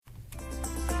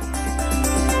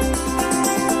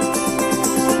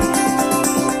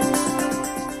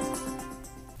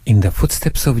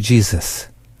Footsteps of Jesus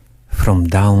from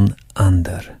Down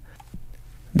Under.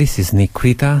 This is Nick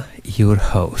Krita, your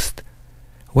host.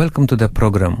 Welcome to the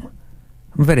program.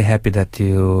 I'm very happy that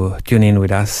you tune in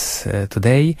with us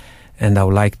today, and I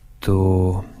would like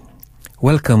to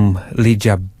welcome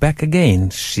Lydia back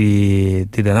again. She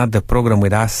did another program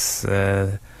with us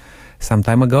some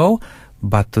time ago,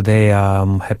 but today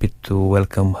I'm happy to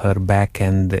welcome her back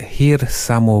and hear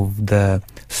some of the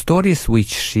stories which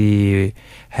she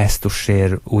has to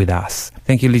share with us.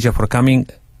 Thank you, Lydia, for coming.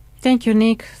 Thank you,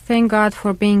 Nick. Thank God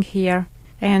for being here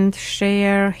and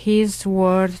share His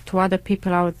word to other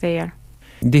people out there.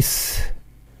 This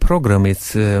program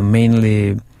is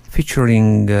mainly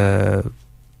featuring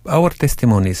our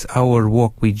testimonies, our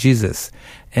walk with Jesus,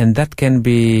 and that can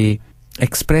be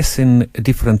expressed in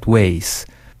different ways.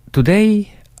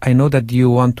 Today, I know that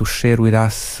you want to share with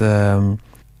us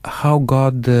how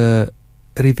God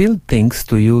revealed things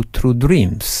to you through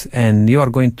dreams, and you are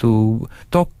going to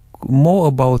talk more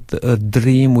about a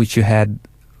dream which you had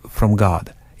from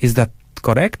God. Is that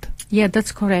correct? Yeah,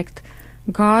 that's correct.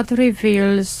 God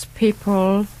reveals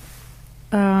people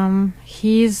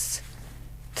His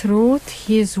truth,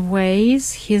 His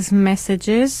ways, His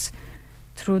messages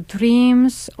through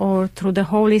dreams or through the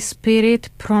Holy Spirit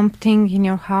prompting in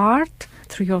your heart,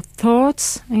 through your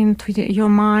thoughts, into your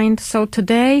mind. So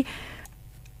today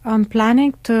I'm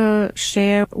planning to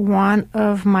share one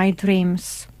of my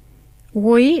dreams.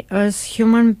 We as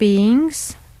human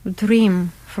beings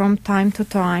dream from time to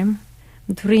time,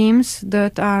 dreams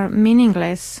that are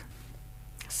meaningless,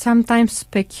 sometimes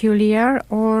peculiar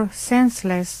or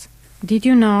senseless. Did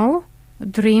you know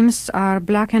dreams are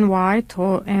black and white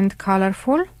and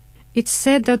colorful? It's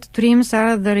said that dreams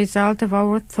are the result of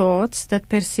our thoughts that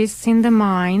persists in the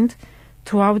mind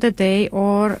throughout the day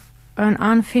or an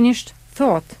unfinished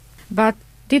thought, but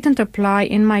didn't apply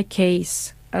in my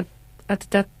case at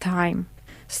that time.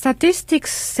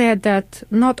 Statistics said that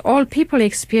not all people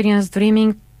experience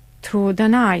dreaming through the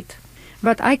night,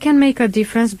 but I can make a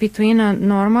difference between a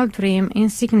normal dream,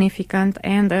 insignificant,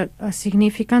 and a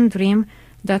significant dream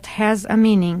that has a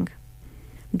meaning.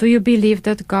 Do you believe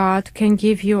that God can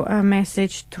give you a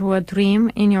message through a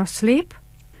dream in your sleep?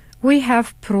 We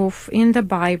have proof in the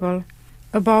Bible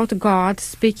about God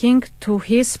speaking to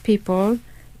His people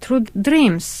through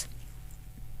dreams.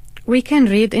 We can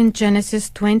read in Genesis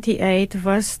 28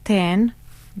 verse 10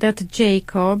 that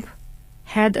Jacob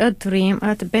had a dream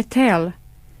at Bethel.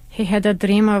 He had a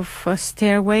dream of a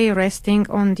stairway resting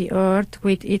on the earth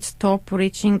with its top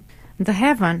reaching the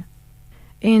heaven.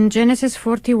 In Genesis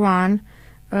 41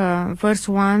 verse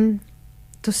 1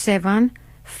 to 7,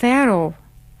 Pharaoh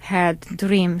had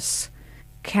dreams.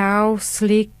 Cow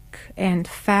sleek and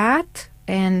fat,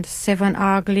 and 7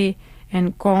 ugly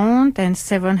and gaunt, and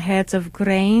 7 heads of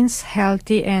grains,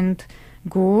 healthy and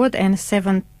good, and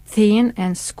 7 thin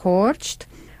and scorched.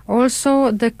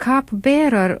 Also the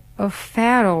cupbearer of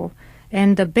Pharaoh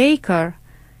and the baker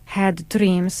had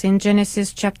dreams in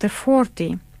Genesis chapter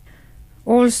 40.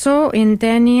 Also in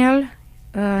Daniel,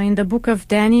 in the book of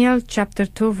Daniel chapter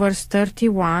 2 verse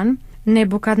 31,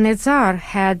 Nebuchadnezzar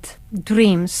had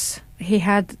dreams. He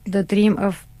had the dream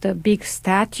of the big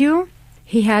statue.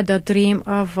 He had a dream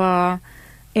of an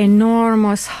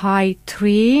enormous high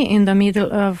tree in the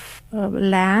middle of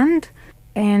land.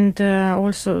 And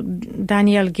also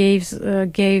Daniel gave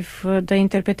the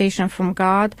interpretation from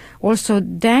God. Also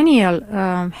Daniel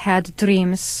had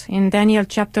dreams. In Daniel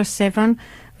chapter 7,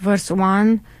 verse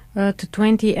 1 to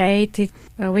 28,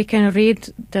 we can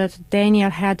read that Daniel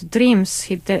had dreams.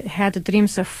 He had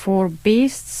dreams of 4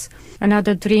 beasts.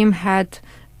 Another dream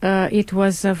it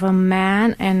was of a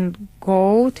man and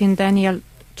goat in Daniel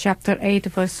chapter 8,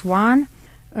 verse 1.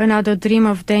 Another dream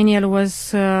of Daniel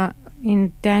was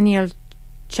in Daniel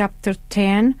chapter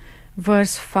 10,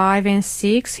 verse 5 and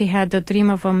 6. He had a dream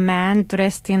of a man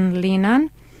dressed in linen,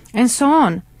 and so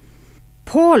on.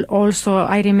 Paul also,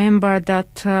 I remember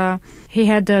that he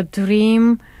had a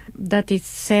dream that it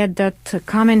said that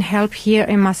come and help here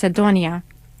in Macedonia.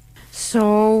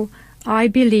 So I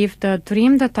believe the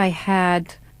dream that I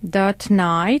had that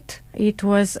night, it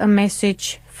was a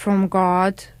message from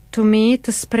God to me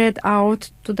to spread out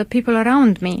to the people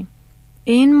around me.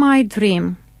 In my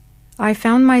dream, I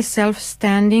found myself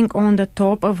standing on the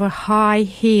top of a high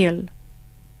hill.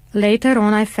 Later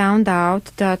on, I found out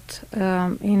that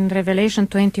in Revelation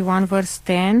 21 verse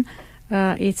 10,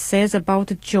 it says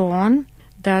about John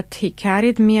that he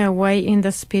carried me away in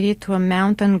the spirit to a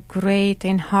mountain great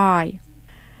and high.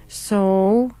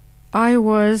 So I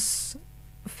was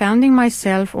finding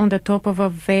myself on the top of a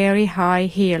very high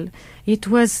hill. It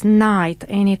was night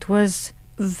and it was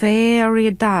very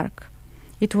dark.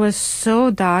 It was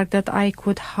so dark that I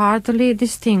could hardly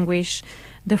distinguish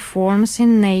the forms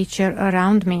in nature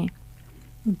around me.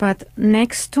 But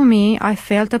next to me I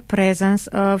felt the presence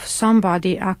of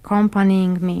somebody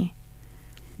accompanying me.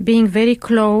 Being very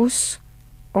close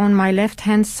on my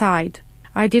left-hand side,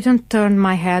 I didn't turn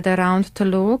my head around to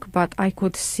look, but I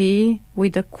could see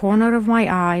with the corner of my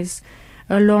eyes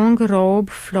a long robe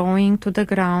flowing to the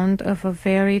ground of a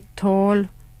very tall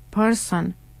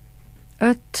person.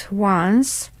 At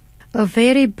once, a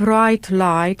very bright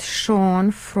light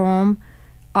shone from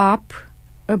up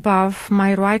above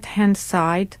my right-hand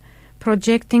side,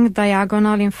 projecting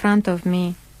diagonal in front of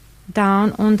me,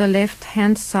 down on the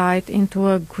left-hand side into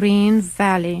a green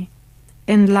valley,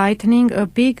 enlightening a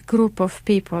big group of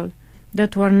people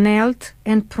that were knelt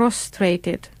and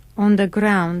prostrated on the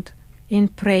ground in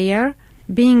prayer,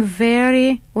 being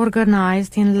very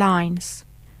organized in lines.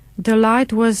 The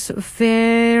light was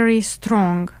very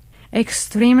strong,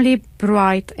 extremely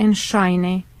bright and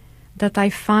shiny, that I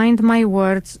find my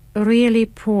words really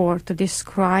poor to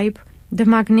describe the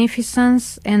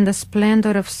magnificence and the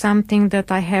splendor of something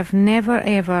that I have never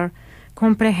ever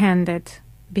comprehended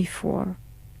before.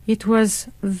 It was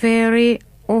very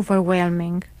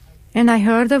overwhelming, and I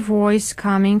heard a voice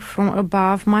coming from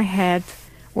above my head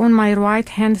on my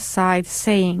right-hand side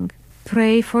saying,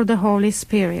 "Pray for the Holy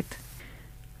Spirit."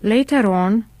 Later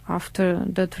on, after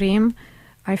the dream,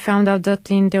 I found out that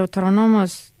in Deuteronomy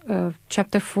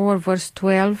chapter 4, verse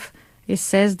 12, it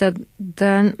says that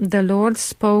then the Lord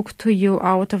spoke to you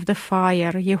out of the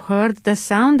fire. You heard the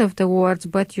sound of the words,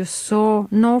 but you saw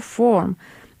no form.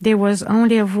 There was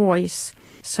only a voice.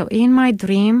 So in my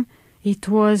dream, it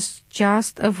was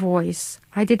just a voice.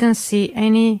 I didn't see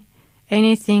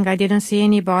anything. I didn't see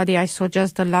anybody. I saw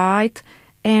just the light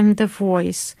and the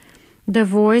voice. The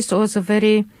voice was a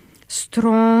very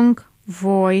strong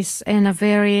voice and a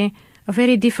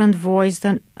very different voice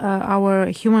than our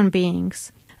human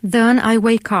beings. Then I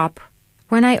wake up.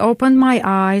 When I opened my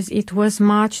eyes, it was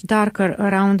much darker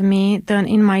around me than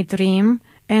in my dream,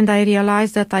 and I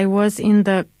realized that I was in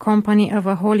the company of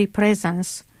a holy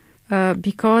presence,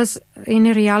 because in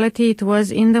reality it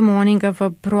was in the morning of a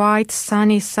bright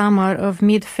sunny summer of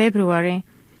mid-February,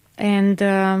 and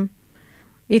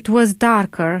it was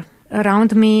darker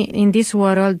around me in this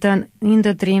world than in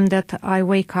the dream that I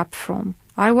wake up from.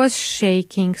 I was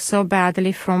shaking so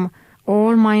badly from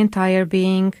all my entire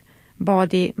being,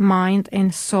 body, mind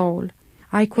and soul.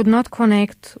 I could not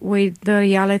connect with the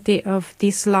reality of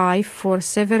this life for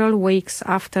several weeks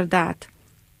after that.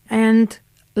 And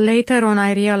later on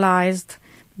I realized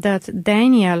that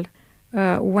Daniel,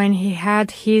 when he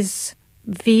had his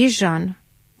vision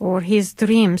or his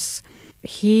dreams,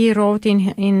 he wrote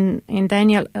in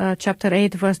Daniel chapter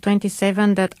 8 verse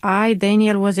 27 that I,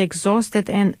 Daniel, was exhausted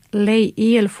and lay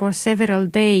ill for several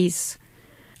days.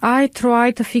 I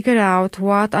tried to figure out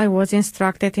what I was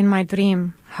instructed in my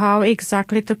dream, how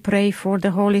exactly to pray for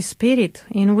the Holy Spirit,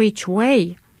 in which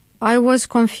way. I was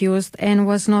confused and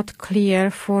was not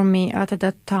clear for me at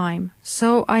that time.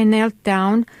 So I knelt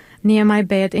down near my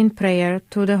bed in prayer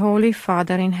to the Holy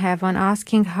Father in heaven,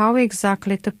 asking how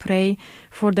exactly to pray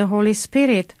for the Holy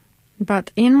Spirit.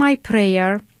 But in my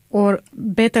prayer, or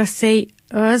better say,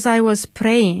 as I was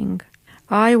praying,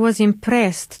 I was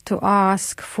impressed to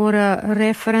ask for a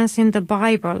reference in the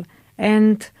Bible,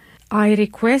 and I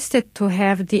requested to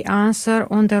have the answer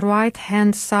on the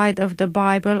right-hand side of the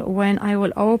Bible when I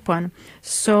will open.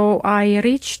 So I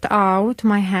reached out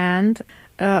my hand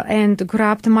and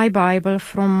grabbed my Bible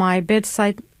from my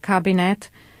bedside cabinet,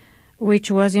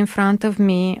 which was in front of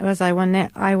me as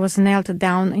I was knelt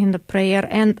down in the prayer,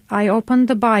 and I opened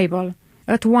the Bible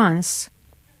at once.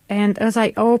 And as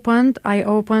I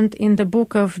opened in the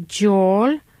book of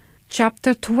Joel,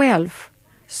 chapter 12.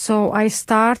 So I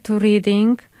start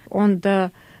reading on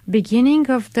the beginning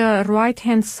of the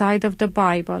right-hand side of the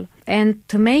Bible. And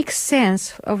to make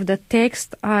sense of the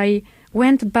text, I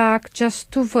went back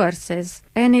just 2 verses.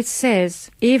 And it says,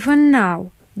 "Even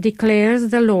now,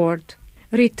 declares the Lord,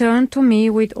 return to me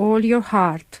with all your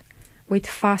heart, with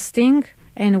fasting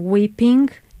and weeping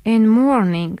and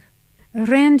mourning.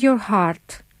 Rend your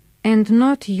heart and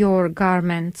not your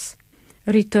garments.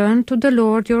 Return to the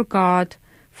Lord your God,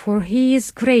 for he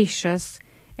is gracious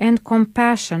and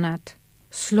compassionate,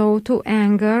 slow to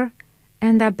anger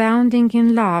and abounding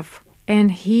in love, and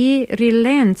he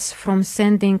relents from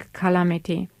sending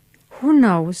calamity. Who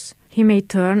knows, he may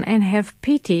turn and have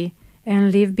pity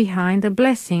and leave behind a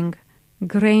blessing,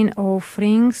 grain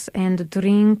offerings and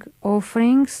drink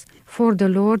offerings for the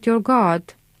Lord your God.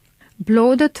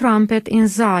 Blow the trumpet in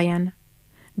Zion,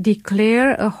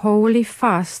 declare a holy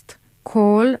fast,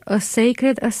 call a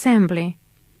sacred assembly,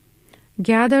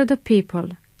 Gather the people,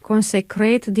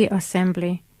 consecrate the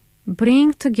assembly.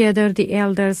 Bring together the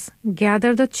elders,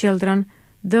 gather the children,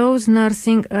 those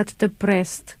nursing at the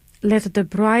breast. Let the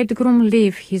bridegroom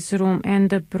leave his room and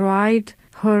the bride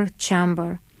her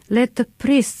chamber. Let the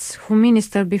priests who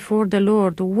minister before the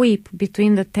Lord weep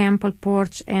between the temple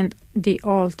porch and the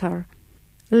altar.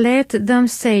 Let them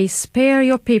say, Spare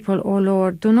your people, O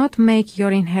Lord, do not make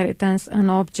your inheritance an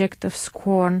object of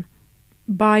scorn,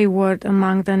 byword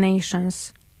among the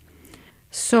nations.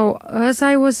 So, as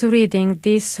I was reading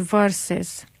these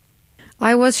verses,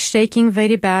 I was shaking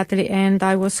very badly and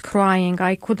I was crying.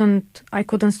 I couldn't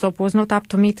stop. It was not up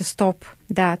to me to stop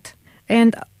that.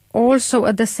 And also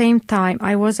at the same time,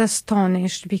 I was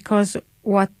astonished because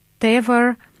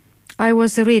whatever I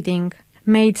was reading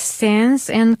made sense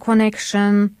and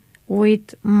connection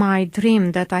with my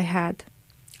dream that I had.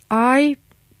 I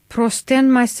prostrated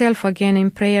myself again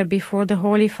in prayer before the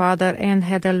Holy Father and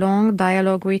had a long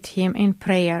dialogue with him in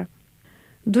prayer.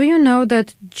 Do you know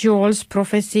that Joel's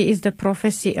prophecy is the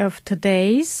prophecy of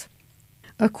today's?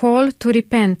 A call to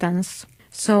repentance.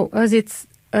 So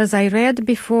as I read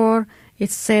before, it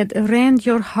said, rend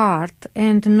your heart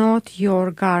and not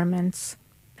your garments.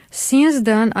 Since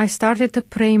then, I started to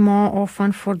pray more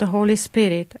often for the Holy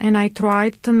Spirit, and I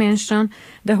tried to mention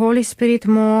the Holy Spirit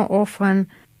more often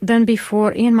than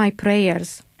before in my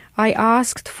prayers. I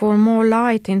asked for more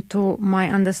light into my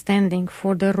understanding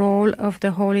for the role of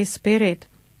the Holy Spirit.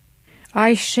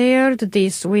 I shared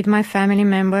this with my family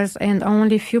members and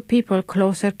only few people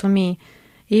closer to me.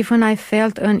 Even I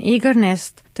felt an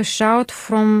eagerness to shout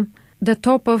from the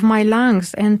top of my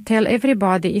lungs and tell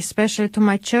everybody, especially to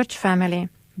my church family.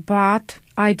 But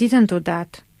I didn't do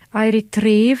that. I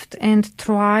retrieved and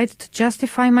tried to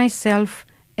justify myself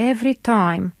every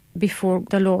time before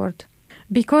the Lord.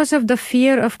 Because of the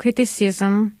fear of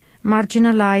criticism,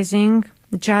 marginalizing,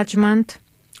 judgment,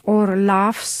 or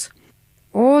laughs,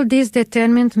 all this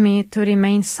determined me to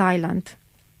remain silent.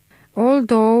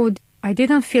 Although I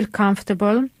didn't feel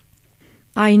comfortable,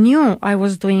 I knew I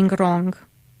was doing wrong.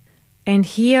 And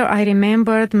here I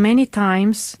remembered many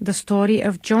times the story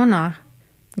of Jonah.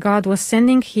 God was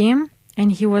sending him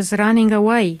and he was running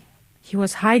away. He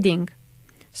was hiding.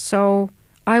 So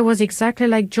I was exactly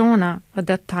like Jonah at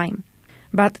that time.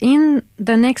 But in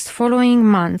the next following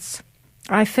months,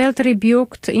 I felt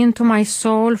rebuked into my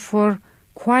soul for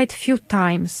quite few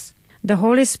times. The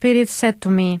Holy Spirit said to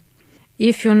me,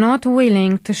 if you're not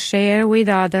willing to share with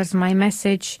others my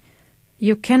message,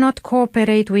 you cannot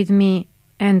cooperate with me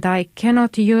and I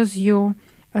cannot use you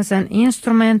as an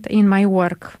instrument in my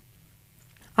work.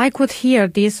 I could hear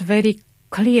this very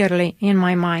clearly in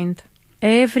my mind.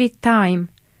 Every time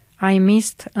I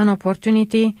missed an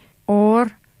opportunity or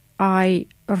I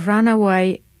ran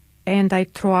away and I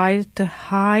tried to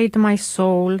hide my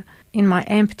soul in my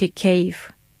empty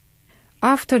cave.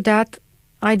 After that,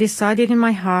 I decided in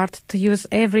my heart to use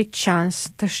every chance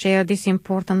to share this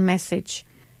important message.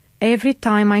 Every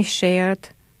time I shared,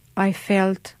 I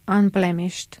felt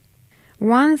unblemished.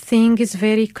 One thing is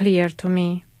very clear to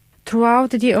me. Throughout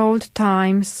the old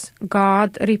times,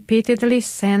 God repeatedly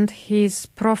sent His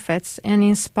prophets and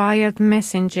inspired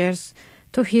messengers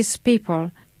to His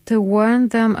people to warn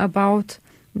them about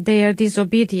their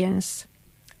disobedience,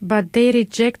 but they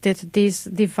rejected these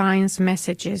divine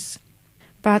messages.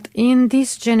 But in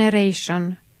this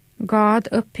generation, God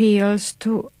appeals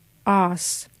to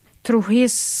us through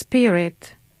His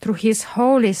Spirit, through His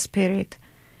Holy Spirit,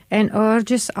 and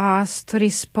urges us to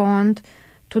respond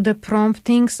to the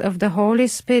promptings of the Holy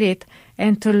Spirit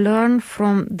and to learn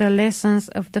from the lessons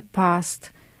of the past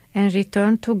and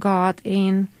return to God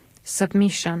in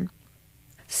submission.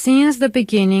 Since the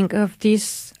beginning of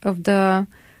the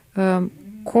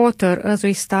quarter, as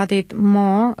we studied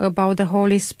more about the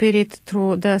Holy Spirit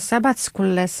through the Sabbath school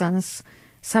lessons,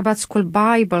 Sabbath school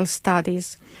Bible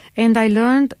studies, and I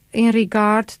learned in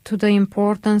regard to the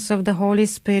importance of the Holy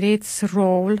Spirit's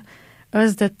role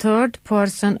as the third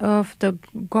person of the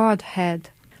Godhead.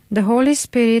 The Holy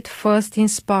Spirit first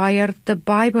inspired the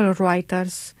Bible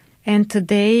writers and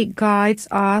today guides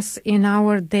us in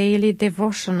our daily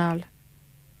devotional.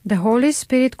 The Holy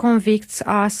Spirit convicts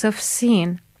us of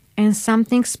sin and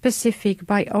something specific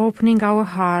by opening our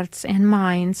hearts and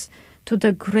minds to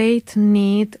the great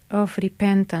need of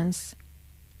repentance.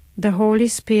 The Holy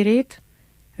Spirit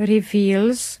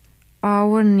reveals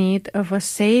our need of a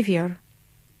Savior,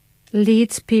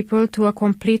 leads people to a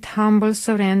complete humble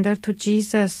surrender to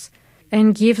Jesus,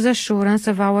 and gives assurance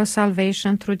of our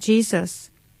salvation through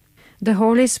Jesus. The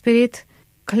Holy Spirit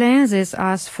cleanses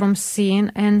us from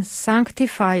sin and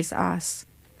sanctifies us.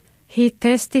 He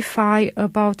testifies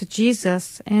about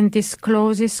Jesus and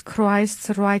discloses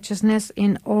Christ's righteousness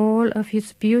in all of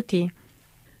his beauty,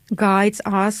 guides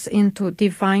us into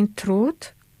divine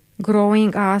truth,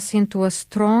 growing us into a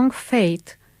strong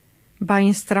faith by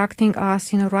instructing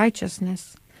us in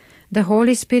righteousness. The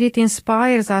Holy Spirit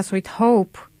inspires us with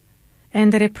hope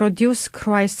and reproduces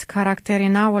Christ's character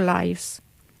in our lives.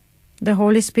 The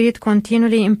Holy Spirit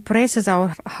continually impresses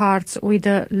our hearts with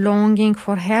a longing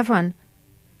for heaven.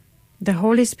 The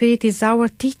Holy Spirit is our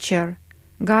teacher,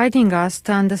 guiding us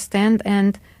to understand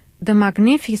and the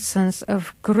magnificence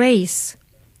of grace,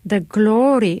 the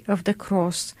glory of the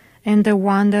cross, and the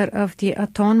wonder of the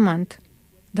atonement.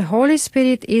 The Holy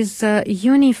Spirit is a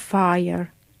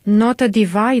unifier, not a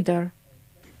divider.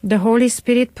 The Holy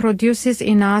Spirit produces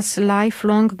in us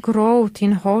lifelong growth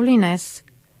in holiness.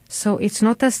 So it's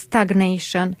not a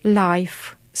stagnation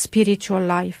life, spiritual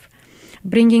life,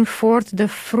 bringing forth the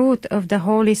fruit of the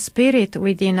Holy Spirit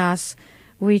within us,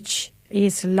 which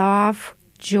is love,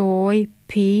 joy,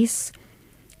 peace,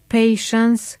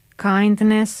 patience,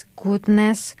 kindness,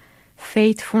 goodness,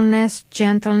 faithfulness,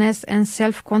 gentleness, and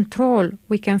self-control.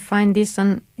 We can find this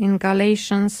in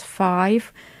Galatians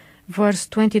 5, verse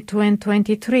 22 and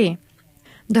 23.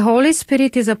 The Holy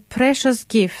Spirit is a precious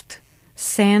gift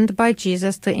sent by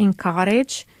Jesus to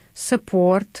encourage,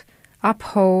 support,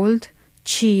 uphold,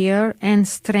 cheer, and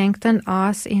strengthen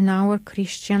us in our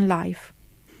Christian life.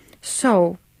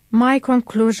 So, my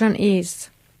conclusion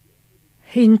is,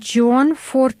 in John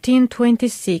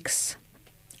 14:26,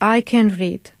 I can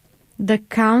read, "The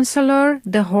Counselor,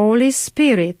 the Holy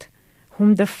Spirit,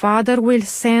 whom the Father will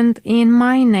send in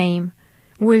my name,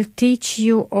 will teach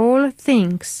you all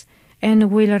things and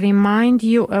will remind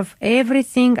you of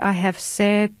everything I have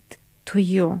said to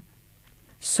you."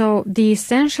 So the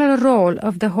essential role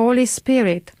of the Holy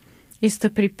Spirit is to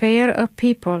prepare a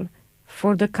people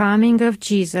for the coming of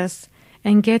Jesus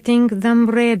and getting them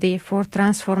ready for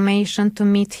transformation to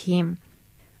meet Him.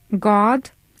 God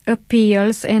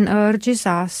appeals and urges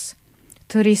us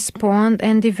to respond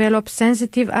and develop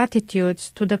sensitive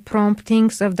attitudes to the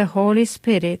promptings of the Holy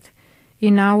Spirit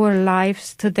in our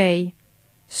lives today.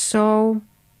 So,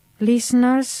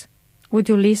 listeners, would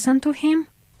you listen to Him?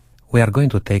 We are going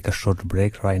to take a short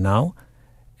break right now,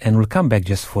 and we'll come back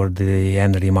just for the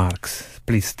end remarks.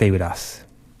 Please stay with us.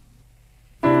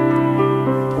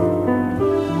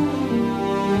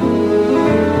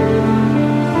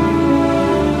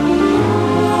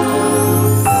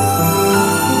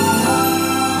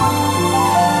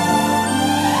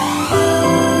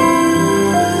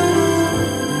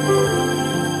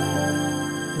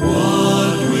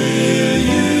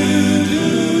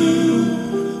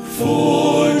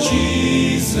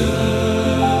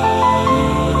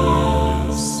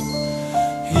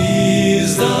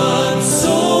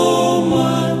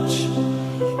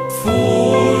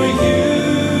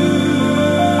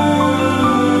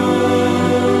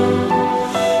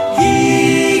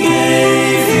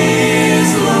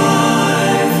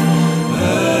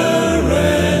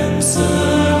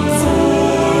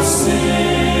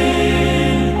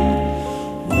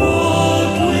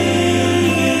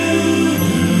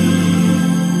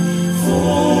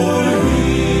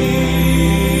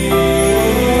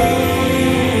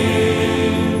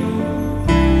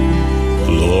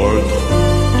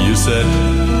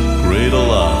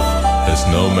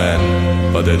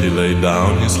 but that he laid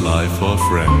down his life for a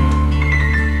friend.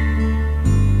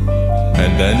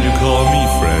 And then you call me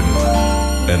friend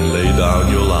and lay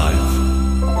down your life.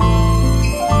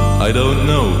 I don't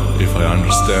know if I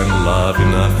understand love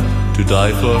enough to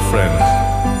die for a friend,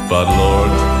 but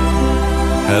Lord,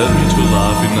 help me to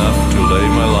love enough to lay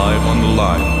my life on the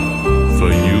line for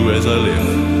you as I live.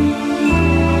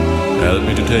 Help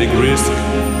me to take risk,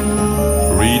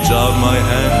 reach out my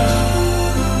hand,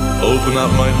 open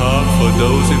up my heart for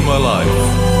those in my life,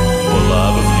 for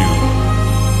love of you.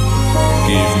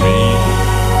 Give me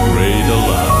greater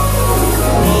love.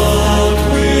 What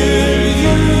will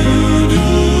you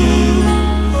do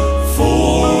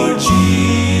for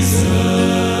Jesus?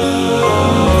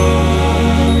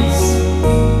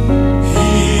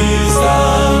 He's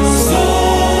done so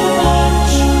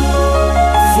much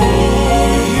for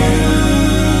you.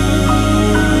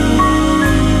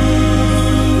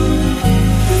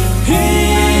 He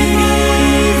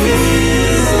gave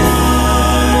his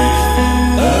life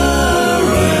a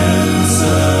ransom.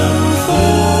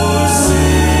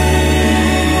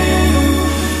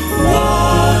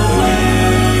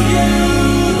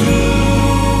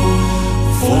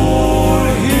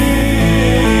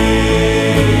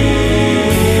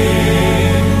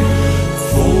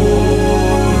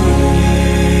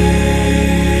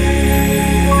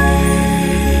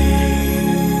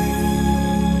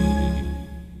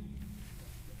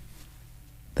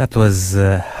 That was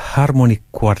Harmonic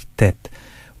Quartet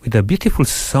with a beautiful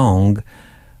song,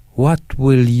 What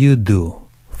Will You Do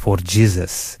for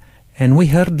Jesus? And we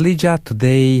heard Lydia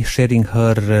today sharing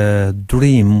her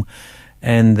dream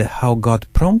and how God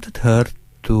prompted her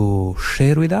to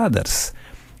share with others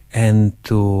and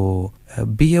to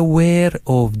be aware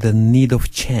of the need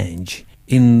of change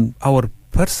in our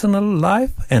personal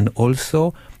life, and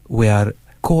also we are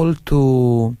called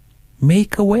to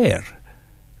make aware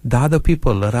the other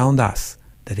people around us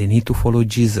that they need to follow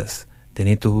Jesus. They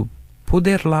need to put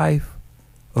their life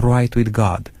right with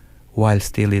God while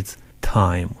still it's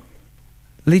time.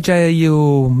 Lydia,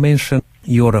 you mentioned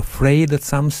you're afraid at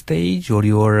some stage, or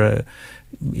you're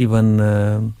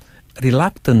even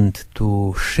reluctant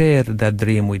to share that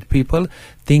dream with people,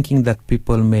 thinking that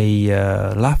people may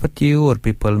laugh at you, or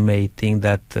people may think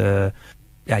that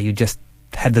you just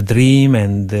had a dream,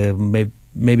 and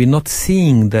maybe not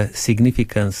seeing the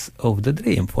significance of the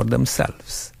dream for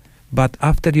themselves. But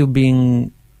after you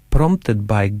being prompted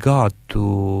by God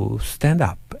to stand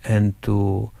up and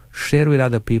to share with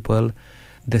other people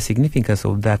the significance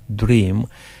of that dream,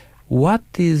 what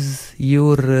is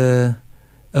your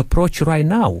approach right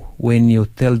now when you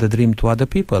tell the dream to other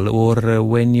people, or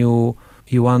when you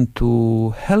want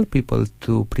to help people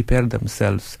to prepare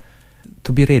themselves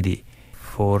to be ready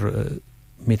for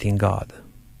meeting God?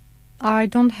 I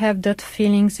don't have that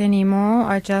feelings anymore.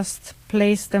 I just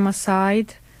place them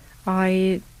aside.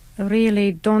 I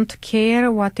really don't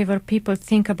care whatever people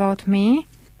think about me.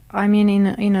 I mean,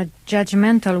 in a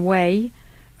judgmental way.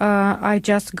 I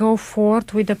just go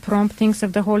forth with the promptings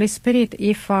of the Holy Spirit.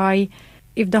 If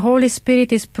the Holy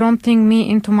Spirit is prompting me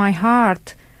into my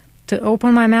heart to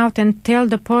open my mouth and tell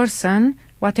the person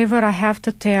whatever I have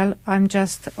to tell, I'm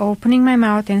just opening my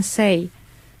mouth and say.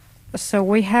 So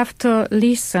we have to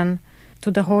listen to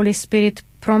the Holy Spirit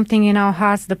prompting in our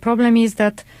hearts. The problem is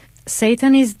that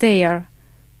Satan is there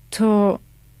to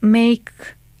make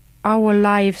our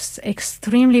lives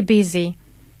extremely busy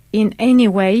in any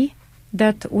way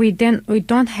that we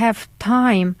don't have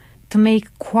time to make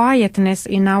quietness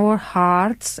in our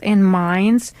hearts and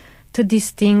minds to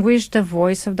distinguish the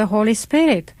voice of the Holy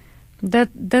Spirit.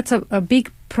 That's a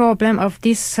big problem of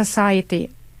this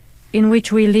society in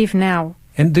which we live now.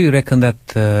 And do you reckon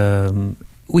that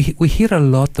we hear a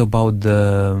lot about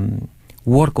the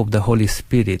work of the Holy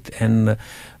Spirit, and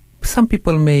some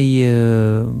people may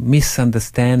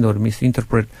misunderstand or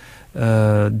misinterpret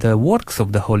the works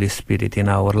of the Holy Spirit in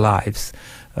our lives.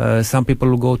 Some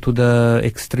people go to the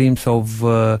extremes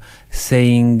of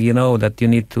saying, that you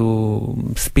need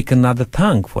to speak another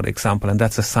tongue, for example, and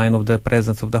that's a sign of the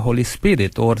presence of the Holy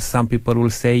Spirit. Or some people will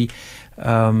say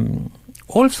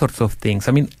all sorts of things.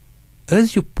 I mean,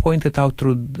 as you pointed out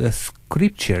through the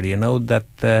scripture,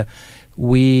 that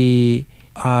we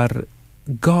are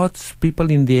God's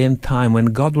people in the end time, when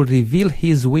God will reveal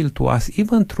His will to us,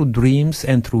 even through dreams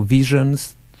and through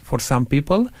visions for some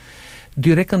people.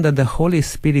 Do you reckon that the Holy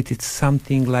Spirit is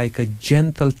something like a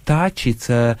gentle touch? It's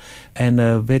a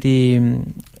very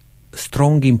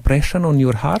strong impression on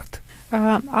your heart?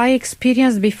 I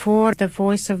experienced before the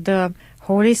voice of the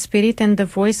Holy Spirit and the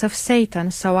voice of Satan,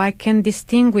 so I can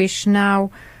distinguish now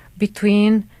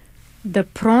between the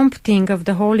prompting of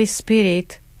the Holy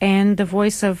Spirit and the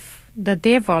voice of the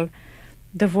devil.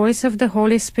 The voice of the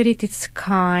Holy Spirit is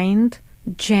kind,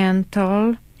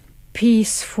 gentle,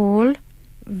 peaceful,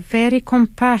 very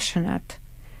compassionate.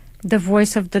 The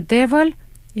voice of the devil,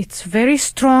 it's very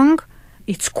strong,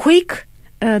 it's quick,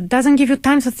 doesn't give you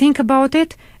time to think about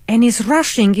it, and is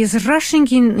rushing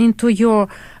into your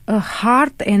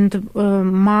heart and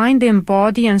mind and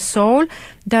body and soul,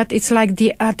 that it's like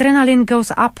the adrenaline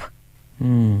goes up.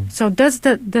 So that's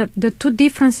the two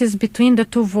differences between the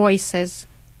two voices.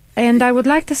 And I would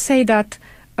like to say that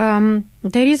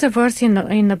there is a verse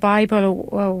in the Bible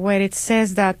where it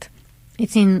says that,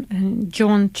 it's in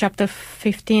John chapter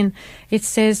 15, it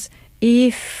says,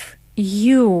 if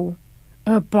you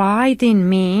abide in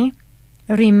me,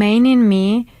 remain in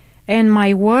me, and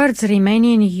my words remain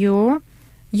in you,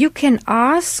 you can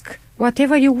ask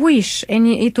whatever you wish, and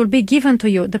it will be given to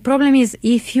you. The problem is,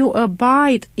 if you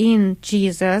abide in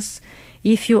Jesus,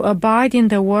 if you abide in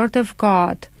the Word of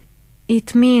God,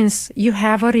 it means you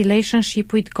have a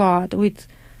relationship with God, with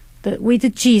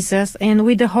Jesus and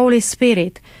with the Holy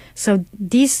Spirit. So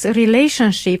this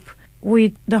relationship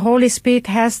with the Holy Spirit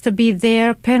has to be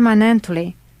there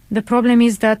permanently. The problem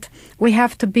is that we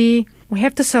have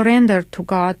to surrender to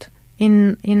God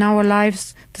in our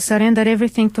lives, to surrender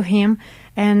everything to Him,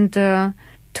 and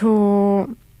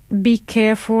to be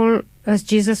careful, as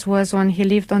Jesus was when He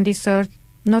lived on this earth,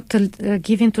 not to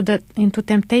give into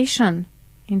temptation.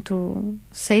 into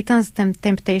Satan's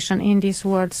temptation in this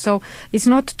world. So it's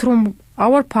not through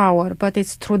our power, but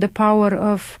it's through the power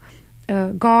of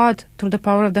God, through the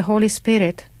power of the Holy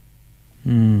Spirit.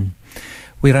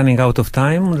 We're running out of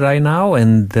time right now,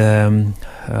 and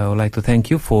I would like to thank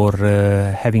you for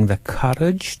having the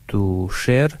courage to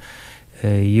share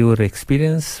your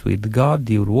experience with God,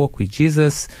 your walk with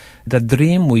Jesus, the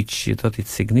dream which you thought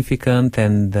it's significant,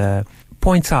 and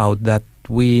points out that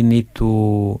we need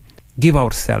to give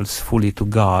ourselves fully to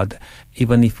God,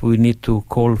 even if we need to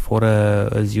call for,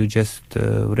 as you just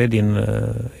read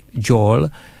in Joel,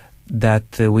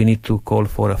 that we need to call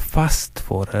for a fast,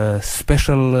 for a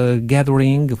special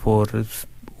gathering, for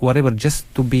whatever,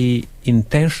 just to be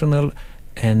intentional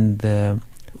and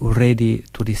ready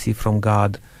to receive from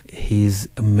God His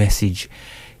message.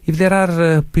 If there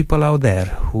are people out there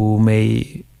who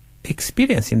may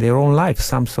experience in their own life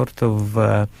some sort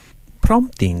of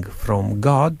prompting from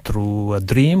God through a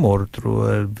dream or through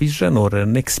a vision or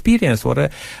an experience or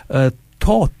a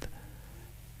thought,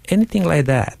 anything like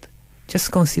that,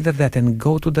 just consider that and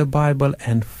go to the Bible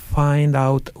and find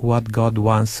out what God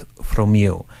wants from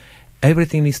you.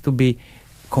 Everything needs to be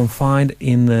confined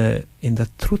in the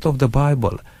truth of the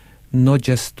Bible, not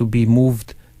just to be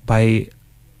moved by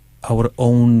our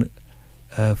own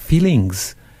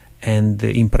feelings and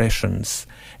impressions.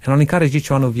 And I'll encourage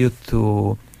each one of you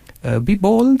to be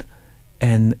bold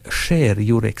and share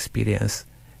your experience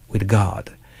with God.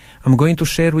 I'm going to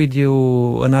share with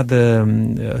you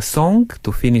another song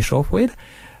to finish off with,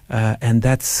 and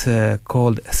that's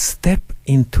called Step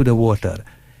into the Water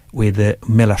with the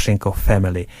Melashenkov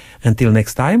family. Until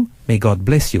next time, may God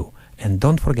bless you, and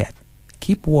don't forget,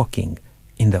 keep walking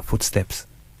in the footsteps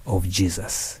of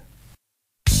Jesus.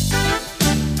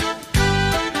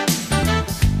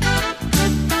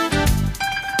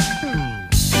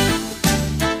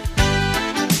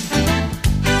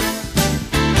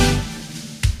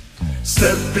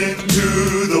 Step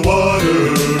into the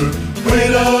water,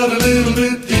 wade out a little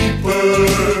bit deeper,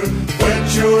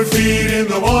 wet your feet in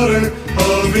the water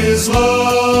of His love.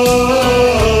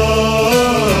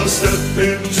 Step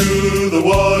into the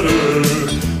water,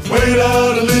 wade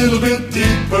out a little bit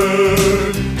deeper,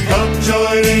 come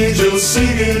join angels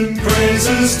singing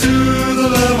praises to the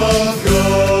Lamb of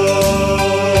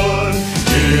God.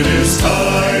 It is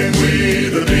time we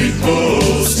the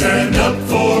people stand up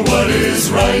for what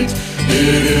is right.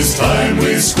 It is time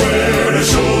we square our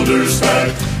shoulders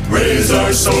back, raise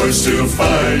our swords to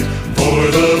fight. For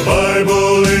the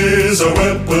Bible is our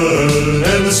weapon,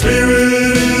 and the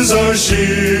Spirit is our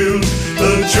shield.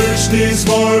 The church needs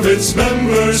more of its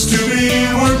members to be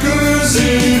workers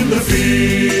in the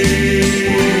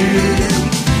field.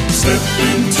 Step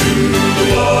into the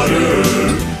water,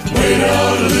 wade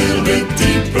out a little bit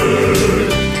deeper,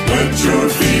 wet your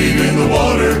feet in the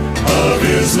water of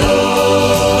His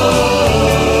love.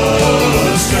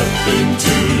 Step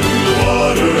into the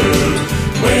water,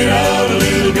 wade out a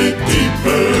little bit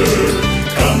deeper,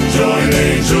 come join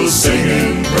angels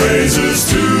singing praises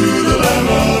to the Lamb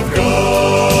of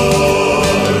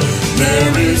God.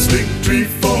 There is victory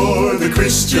for the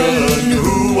Christian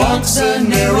who walks a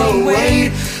narrow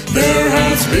way. There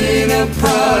has been a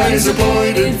prize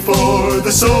appointed for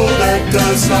the soul that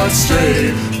does not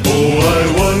stray. Oh, I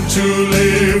want to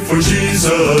live for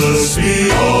Jesus,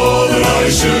 be all that I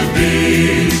should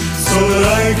be, so that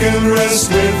I can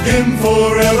rest with Him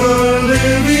forever,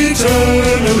 live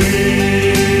eternally.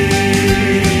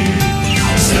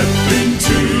 Step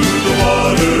into the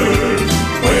water,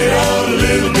 wade out a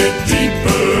little bit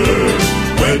deeper,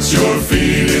 wet your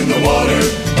feet in the water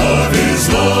of His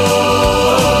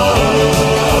love.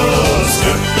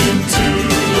 Step into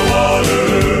the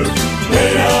water,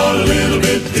 wade out a little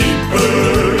bit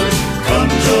deeper,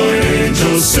 come join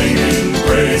angels singing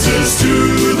praises to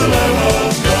the Lamb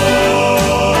of God.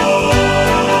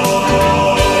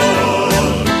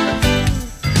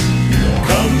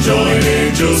 Come join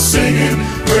angels singing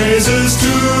praises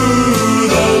to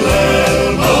the Lamb